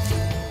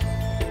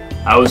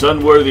 I was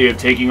unworthy of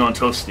taking on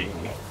Toasty,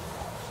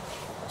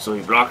 so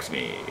he blocked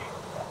me.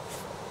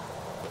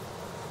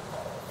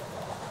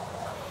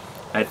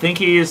 I think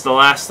he is the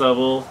last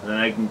level, then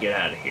I can get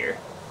out of here.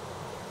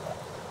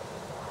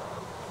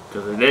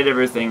 Because I did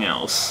everything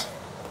else.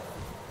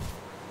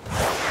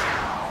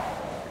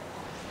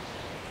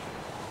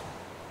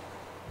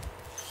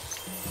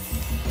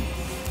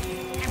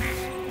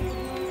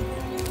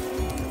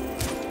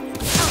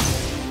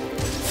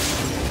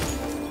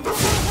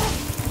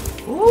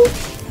 Woo!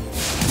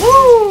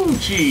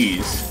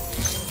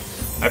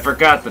 Jeez. I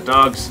forgot the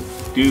dogs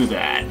do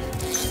that.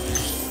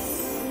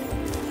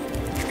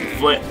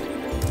 Flip.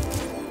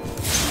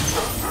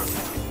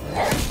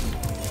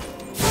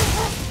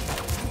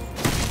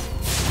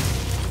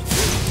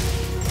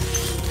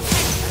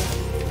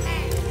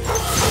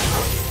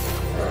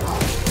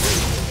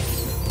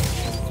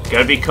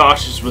 Gotta be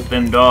cautious with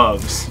them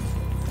dogs.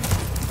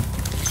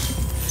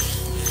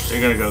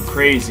 They're gonna go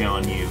crazy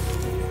on you.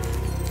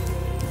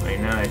 Wait,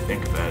 now that I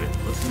think about it,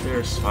 wasn't there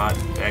a spot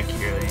back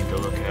here that I need to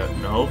look at?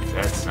 Nope,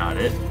 that's not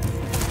it.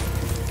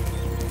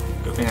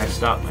 Good thing I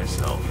stopped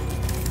myself.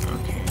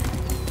 Okay.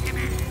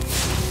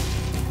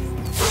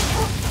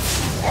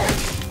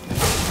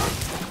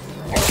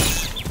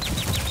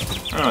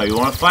 Oh, you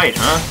wanna fight,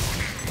 huh?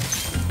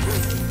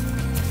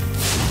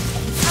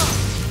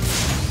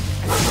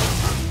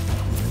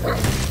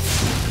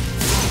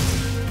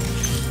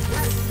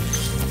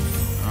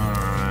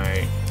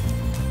 Alright.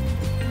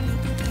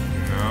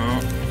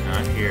 No,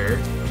 not here.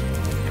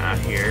 Not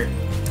here.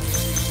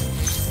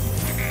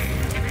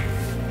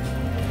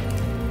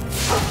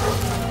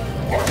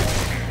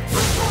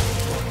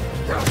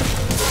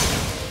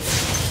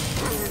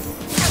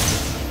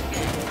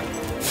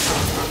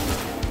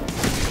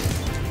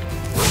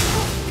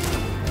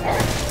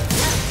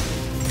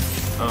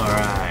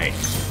 Alright.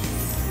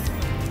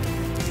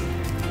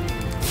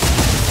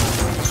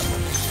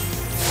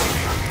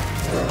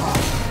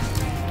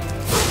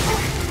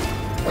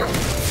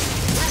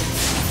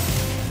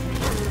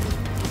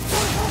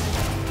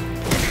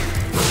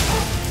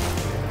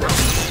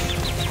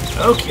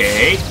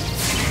 Okay.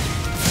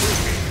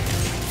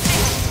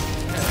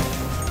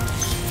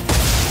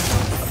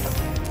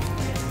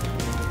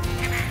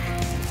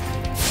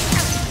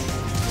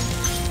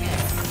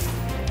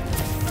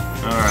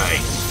 Alright.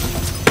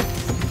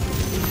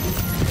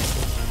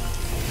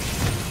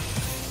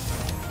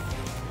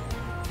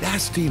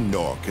 Nasty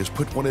Nork has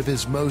put one of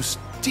his most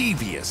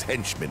devious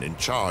henchmen in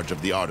charge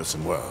of the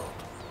artisan world.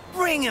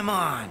 Bring him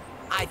on!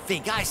 I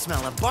think I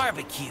smell a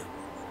barbecue.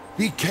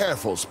 Be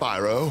careful,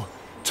 Spyro.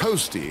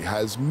 Toasty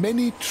has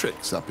many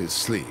tricks up his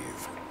sleeve.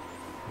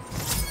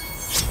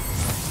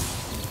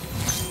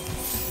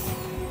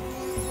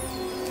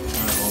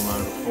 Alright, hold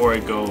on. Before I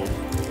go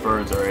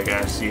further, I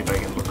gotta see if I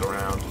can look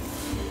around.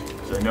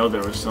 Because I know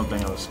there was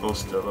something I was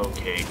supposed to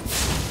locate.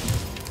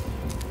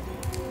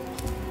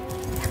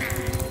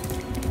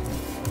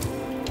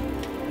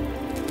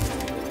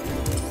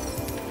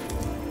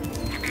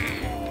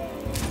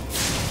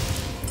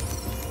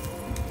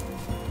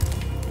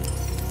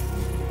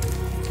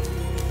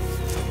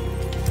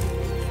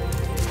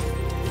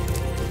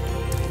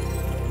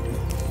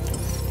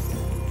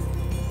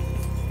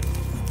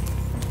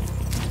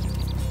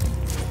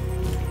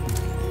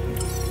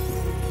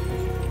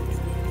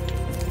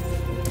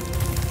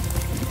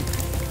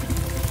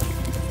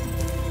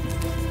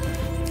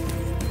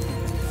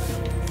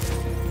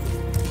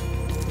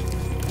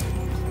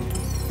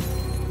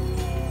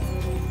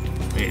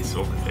 It's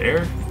over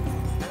there.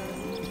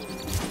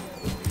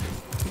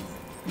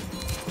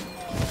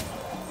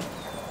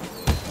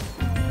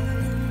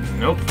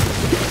 Nope.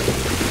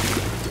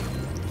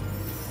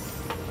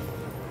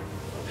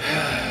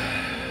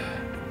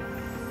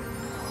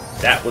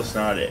 That was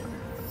not it.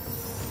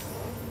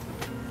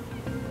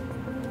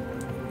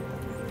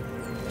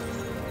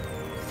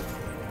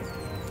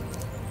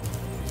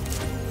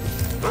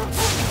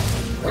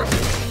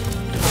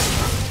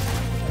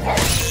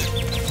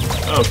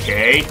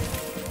 Okay.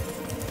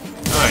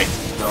 Alright,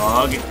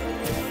 dog.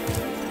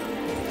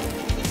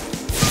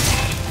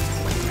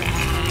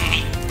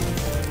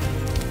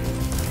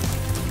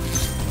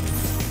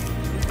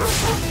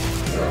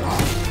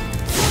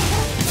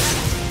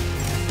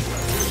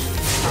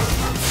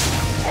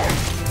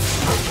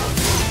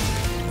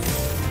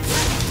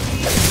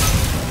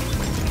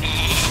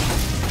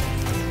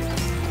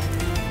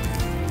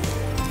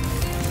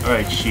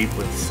 Alright, sheep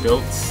with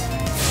stilts.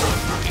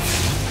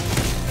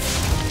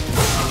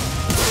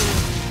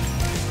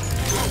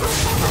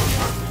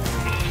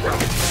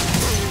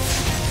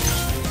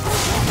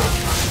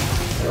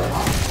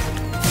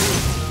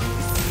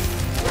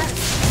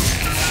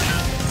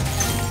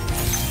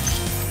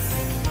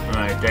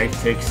 Alright, that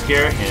takes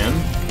care of him.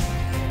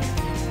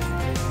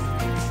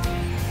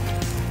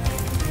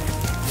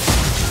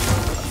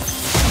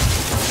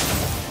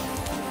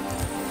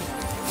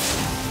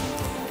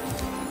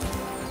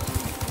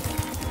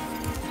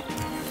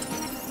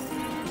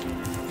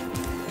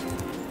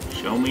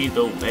 Show me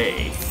the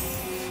way.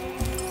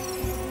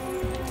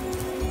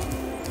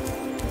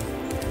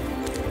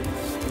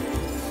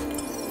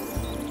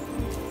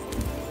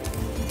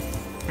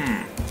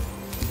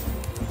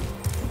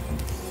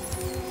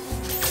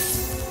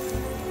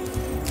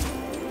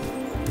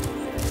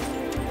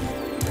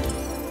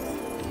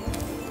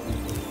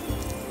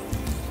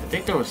 I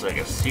think there was like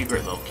a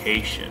secret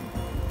location.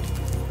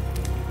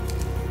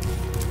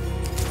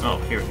 Oh,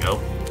 here we go.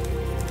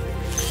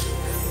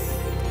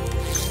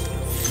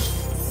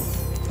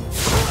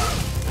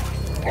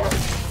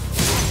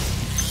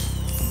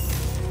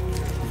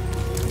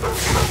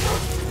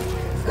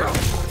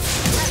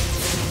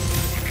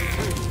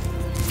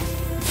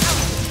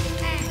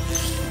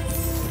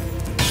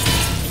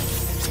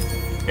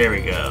 There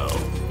we go.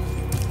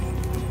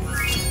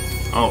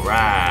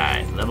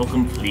 Alright, level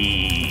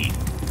complete.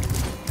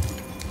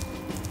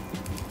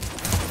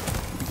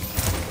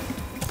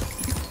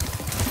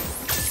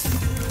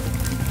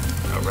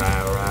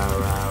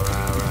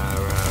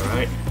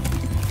 Alright.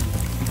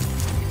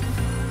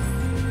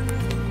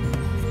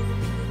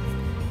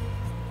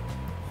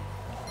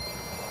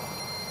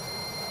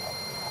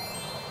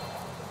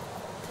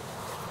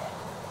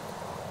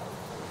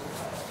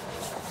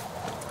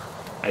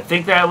 I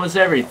think that was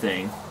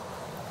everything.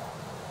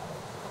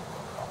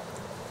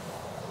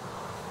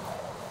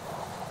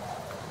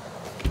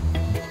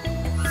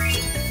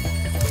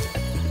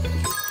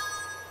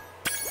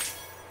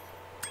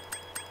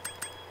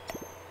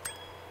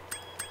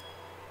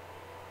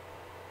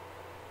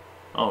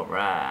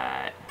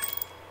 Alright.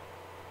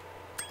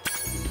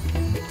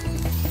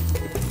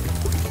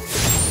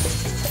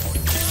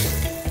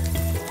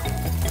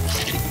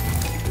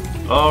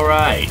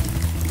 Alright.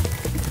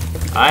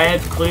 I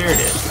have cleared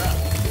it.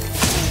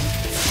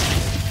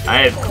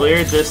 I have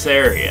cleared this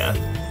area.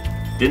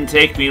 Didn't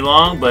take me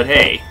long, but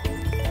hey.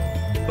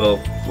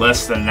 Well,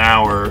 less than an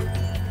hour,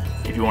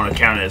 if you want to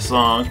count it as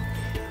long.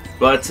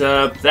 But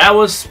that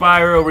was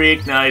Spyro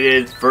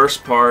Reignited,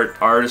 first part,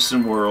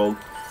 Artisan World.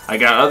 I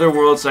got other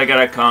worlds I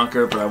gotta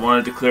conquer, but I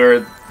wanted to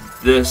clear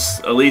this,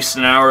 at least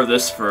an hour of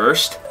this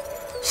first.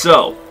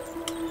 So,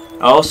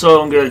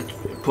 also I'm gonna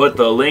put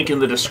the link in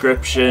the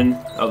description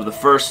of the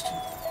first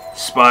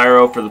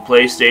Spyro for the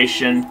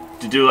PlayStation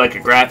to do like a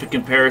graphic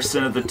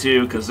comparison of the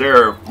two, because there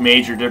are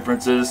major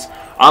differences.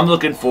 I'm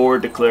looking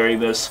forward to clearing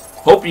this.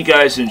 Hope you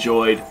guys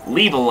enjoyed.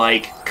 Leave a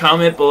like,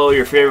 comment below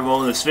your favorite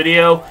moment of this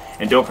video,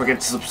 and don't forget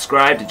to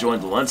subscribe to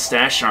join the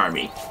Lunstash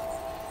Army.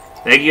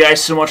 Thank you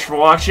guys so much for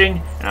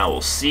watching, and I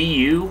will see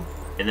you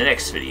in the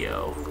next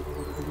video.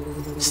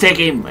 Stay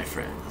gaming, my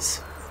friends.